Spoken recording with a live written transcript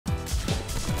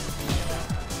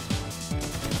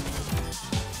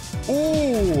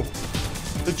Ooh,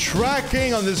 the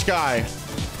tracking on this guy.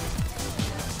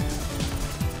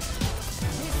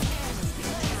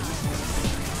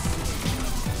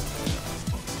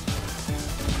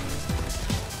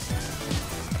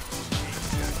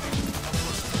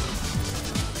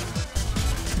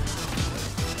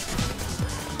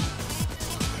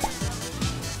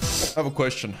 I have a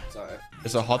question. Sorry.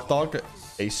 Is a hot dog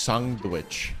a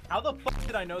sandwich? How the fuck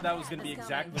did I know that was gonna be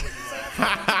exactly what you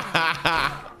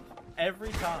asked? Every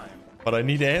time. But I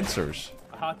need answers.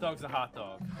 A hot dog's a hot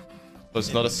dog. So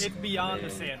it's not a... It's beyond a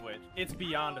sandwich. It's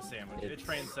beyond a sandwich. It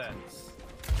transcends.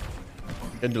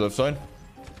 In the left side.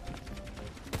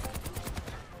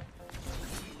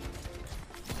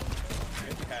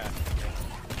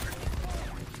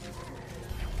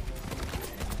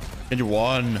 And you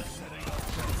won.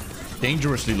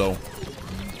 Dangerously low.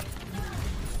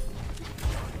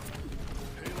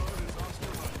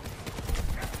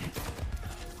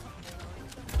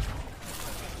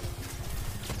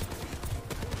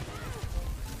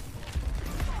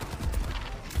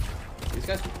 These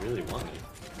guys really want me.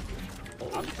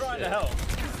 Holy I'm trying shit. to help.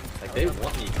 Like, they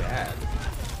want me bad.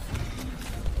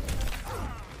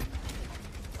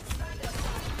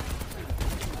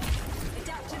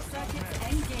 Adaptive circuits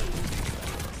engaged.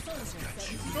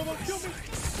 Come on, kill me.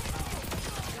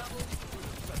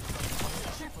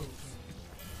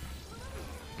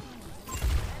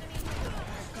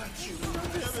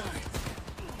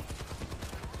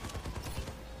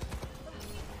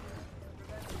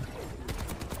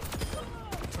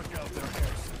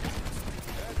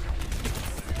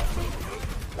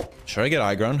 Should I get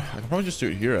high ground? I can probably just do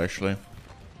it here, actually.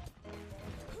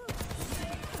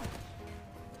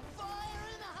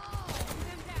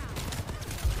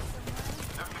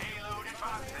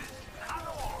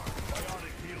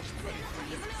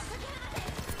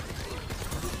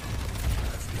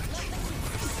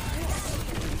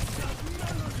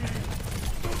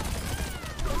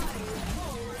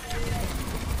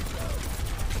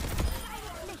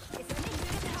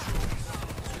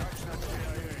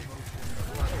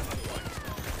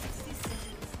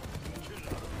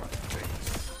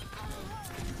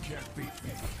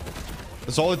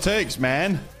 That's all it takes,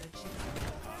 man.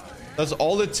 That's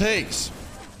all it takes.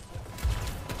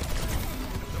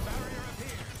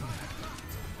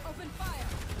 Open fire.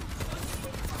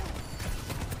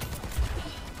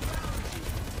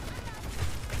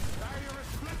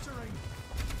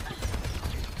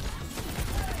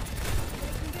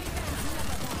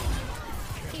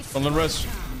 On the rest.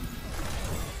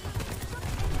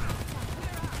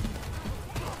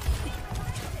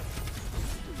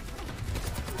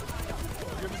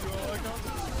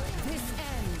 This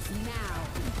ends now.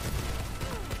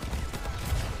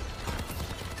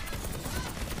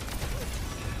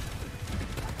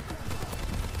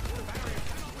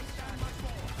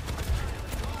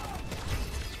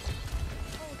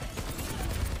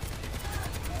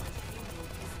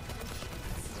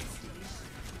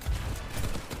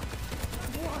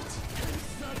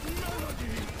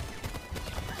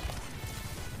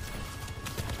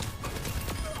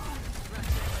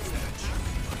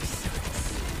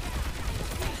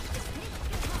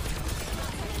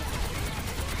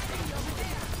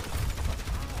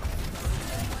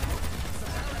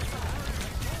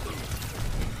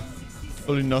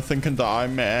 Really nothing can die,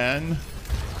 man.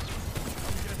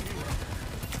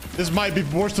 This might be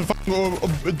worse than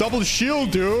fucking a double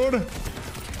shield, dude.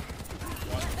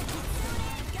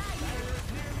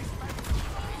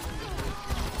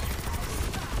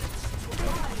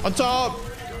 On top.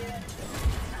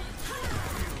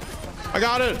 I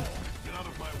got it.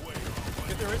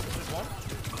 If there is one.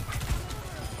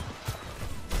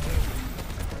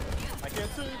 I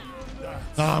can't see you.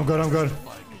 Nah, I'm good. I'm good.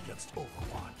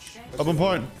 Up on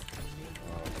point.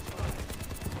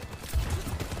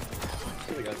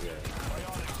 Really got there.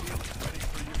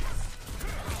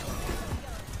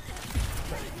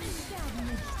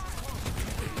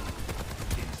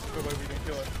 Good way we didn't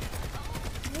kill it.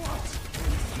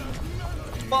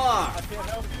 Fuck! I can't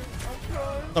help you. I'm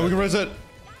trying. Now we can raise it.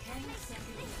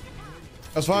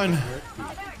 That's fine.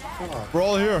 We're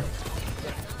all here.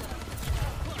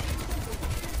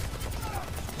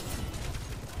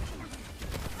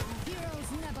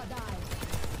 Heroes never die.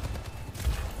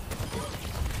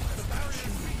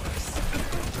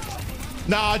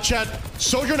 Nah, chat.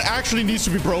 Sojourn actually needs to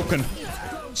be broken.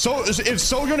 So if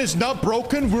Sojourn is not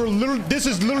broken, we're literally. This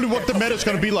is literally what the meta is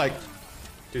gonna be like.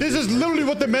 This is literally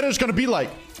what the meta is gonna be like.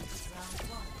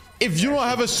 If you don't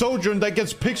have a Sojourn that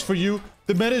gets picks for you,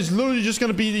 the meta is literally just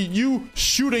gonna be you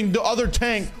shooting the other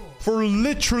tank for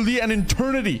literally an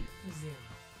eternity.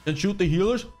 And shoot the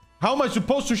healers? How am I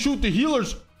supposed to shoot the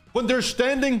healers when they're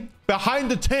standing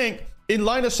behind the tank in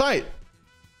line of sight.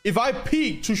 If I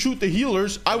peek to shoot the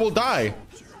healers, I will die.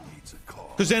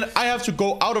 Because then I have to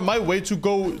go out of my way to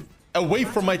go away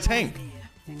from my tank.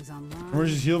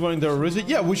 Mercy's heal running there, is it?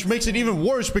 Yeah, which makes it even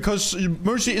worse because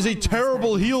Mercy is a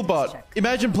terrible heal bot.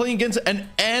 Imagine playing against an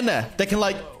Anna that can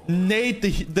like nade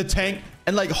the tank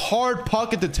and like hard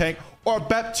pocket the tank, or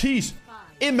Baptiste.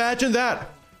 Imagine that.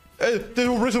 The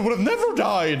Orisa would have never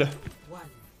died.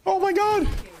 Oh my god.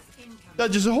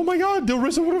 That just, oh my god, the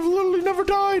Orisa would have literally never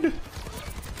died.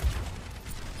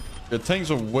 The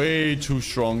tanks are way too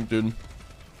strong, dude.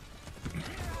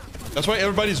 That's why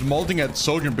everybody's molding at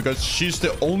Soldier, because she's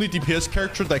the only DPS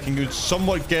character that can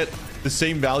somewhat get the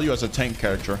same value as a tank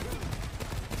character.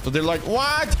 So they're like,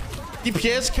 what?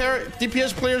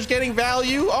 DPS players getting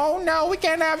value? Oh no, we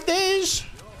can't have this.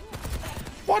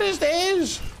 What is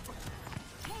this?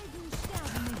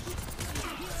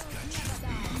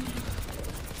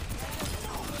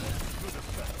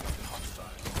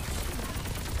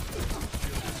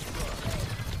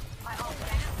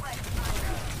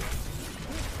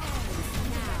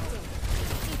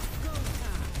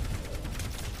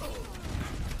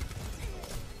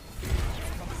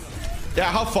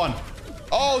 Yeah, how fun.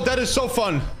 Oh, that is so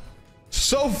fun.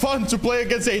 So fun to play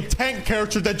against a tank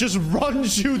character that just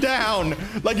runs you down.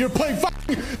 Like you're playing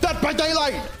Dead by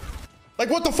Daylight. Like,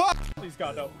 what the fuck? Please,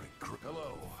 God, no.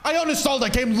 I uninstalled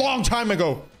that game long time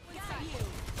ago.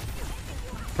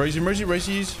 Crazy Mercy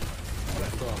races.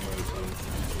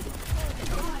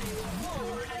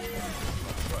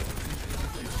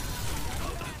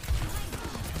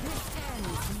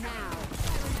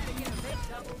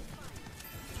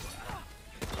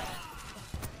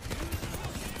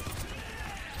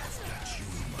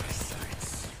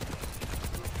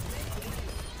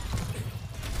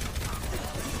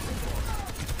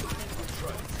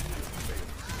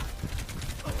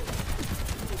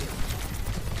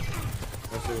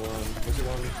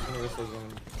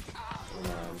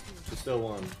 She's still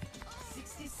one.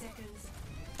 60 seconds.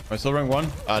 Am I still rank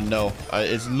 1? No.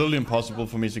 It's literally impossible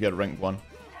for me to get rank 1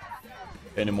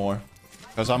 anymore.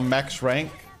 Because I'm max rank,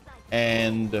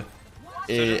 and the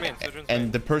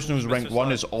person who's rank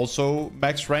 1 is also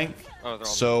max rank.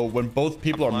 So when both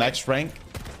people are max rank,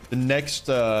 the next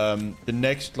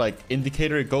like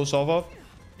indicator it goes off of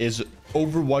is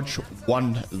Overwatch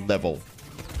 1 level.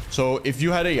 So if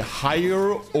you had a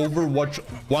higher Overwatch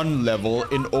 1 level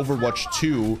in Overwatch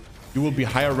 2, you will be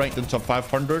higher ranked in top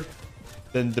 500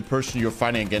 than the person you're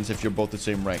fighting against if you're both the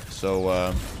same rank.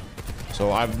 So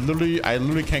so I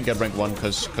literally can't get rank 1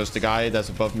 because the guy that's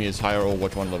above me is higher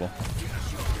Overwatch 1 level.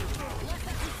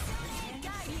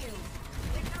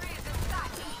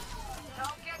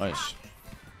 Nice.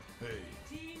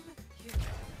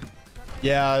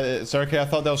 Yeah, Sergey, I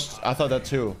thought that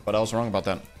too, but I was wrong about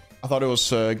that. I thought it was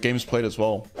games played as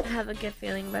well. I have a good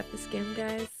feeling about this game,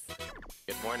 guys.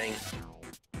 Good morning.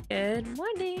 Good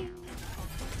morning.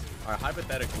 Alright,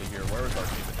 hypothetically here, where is our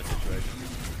team in this situation?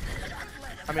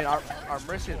 I mean, our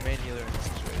Mercy is main healer in this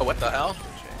situation. Oh, what the hell?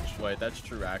 Wait, that's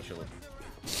true, actually.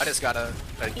 I just gotta...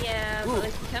 Yeah, but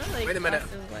like, kind of like... Wait a minute.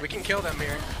 like, We can kill them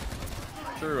here.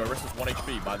 True, Arista's 1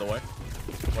 HP, by the way.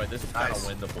 Wait, this is kind of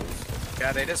winnable.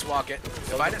 Yeah, they just walk it.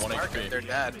 If I just mark it, they're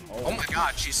dead. Oh my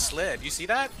god, she slid. You see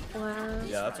that? wow.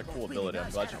 Yeah, that's a cool ability. I'm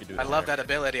glad you can do I that. love that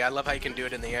ability. I love how you can do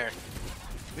it in the air.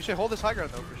 We should hold this high ground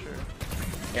though, for sure.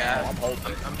 Yeah, I'm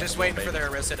holding it. I'm just waiting for their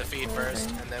Arista to feed first,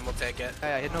 and then we'll take it.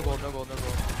 Yeah, hit no gold, no gold, no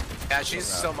gold. Yeah, she's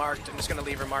still marked. I'm just gonna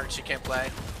leave her marked. She can't play.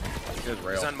 She's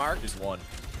rail. She's unmarked. She's 1.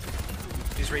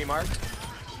 She's remarked.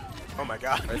 Oh my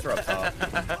god. Racer up top.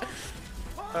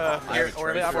 Here,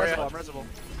 orb I'm for reservable, you. I'm reservable.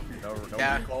 No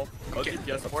Yeah. recall. No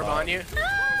DPS up Orb top. on you.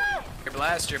 You're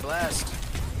blessed, you're blessed.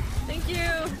 Thank you.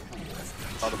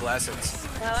 All the blessings.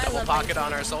 Wow, I Double love pocket my on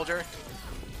team. our soldier.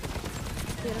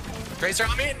 Beautiful. Tracer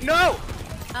on me? No!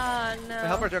 Oh, no.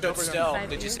 Help her, Stood help her. still. Beside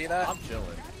Did you you. see that? I'm chilling.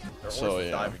 Their So, horse is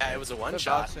yeah. diving. Yeah, it was a one They're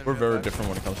shot. boxing We're real very fast. different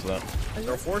when it comes to that.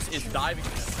 Their horse is diving.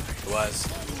 It was.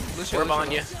 Lucio, Orb Lucio.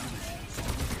 on you.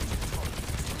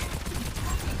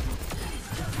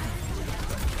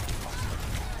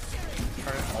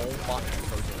 Oh fucking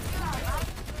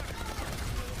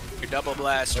You're double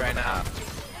blessed right now.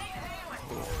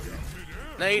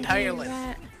 Nate Hireland.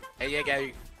 Rat. Hey, you go.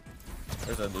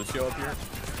 There's a Lucio up here.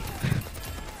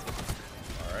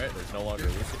 Alright, there's no longer a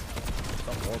Lucio.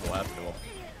 Something horrible happened to him.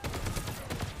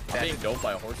 I'm being doped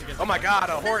by a horse again. Oh my god,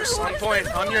 a horse on point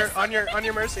on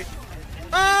your mercy.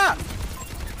 Ah!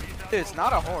 Dude, it's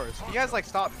not a horse. Can you guys like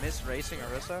stop misracing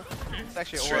Orisa? It's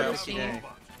actually It's OR true. 15.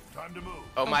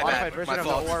 Oh my Modified bad. version My of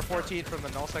fault. the OR 14 from the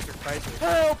Null Sector Crisis.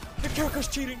 Help! The character's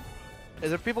cheating! Is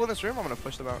there people in this room? I'm gonna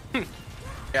push them out.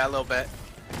 Yeah, a little bit.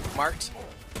 Marked.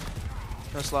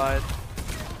 No slide.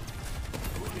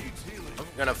 I'm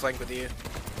gonna flank with you.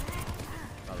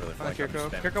 Not really On flanking, I'm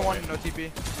Kirko. just Kirko spamming 1, point. no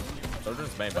TP.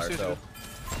 Soldier's main by Let's do herself.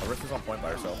 Arissa's on point by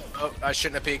herself. Oh, I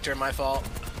shouldn't have peeked her. My fault.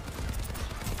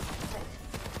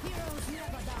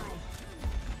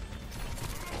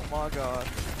 Oh my god.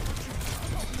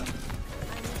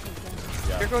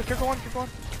 Yeah. Kirko 1, Kirko 1.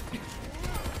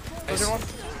 Nice. Soldier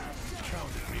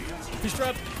 1. He's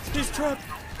trapped. He's trapped.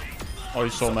 Oh,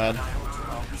 he's so mad.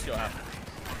 He's still happy.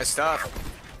 Good stuff.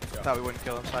 Thought we wouldn't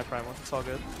kill him, so I primal. It's all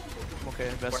good. I'm okay,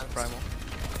 invest in primal.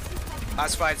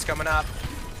 Last fight's coming up.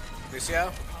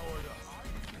 Lucio?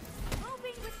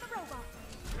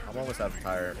 I'm almost out of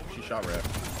tire. She shot Rift.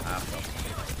 Half them.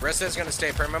 Rissa's gonna stay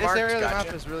perma This marked. area of the map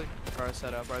Gotcha. is really our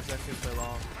setup. Our Zenku's play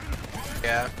long.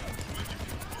 Yeah.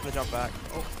 I'm gonna jump back.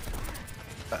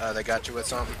 Oh, They got you with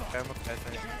something. okay, I'm okay, I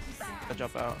think. I'll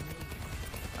jump out.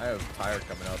 I have tire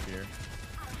coming up here.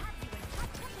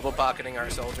 We're pocketing our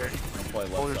soldier. I'm play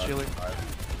left Soldier side. shielding.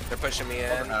 They're pushing me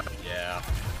in. Yeah.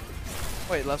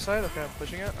 Wait, left side? Okay, I'm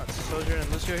pushing it. That's Soldier and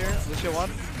Lucio here. Lucio 1.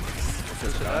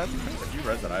 Lucio dead. If you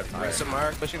res that, I have tire. Rissa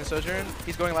mark. Pushing the Soldier in.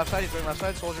 He's going left side. He's going left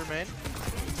side. Soldier main.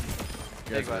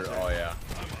 You guys Big are, left oh yeah.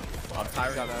 I'm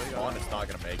tired got that, of we this got spawn. that. It's not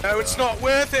gonna make it. No, it's not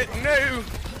worth it. No.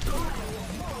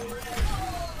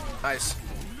 Nice.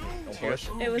 Don't push.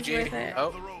 It was GG. worth it.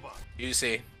 Oh.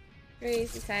 UC. Very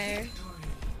easy, sire.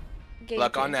 Game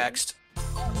Luck on changer. next.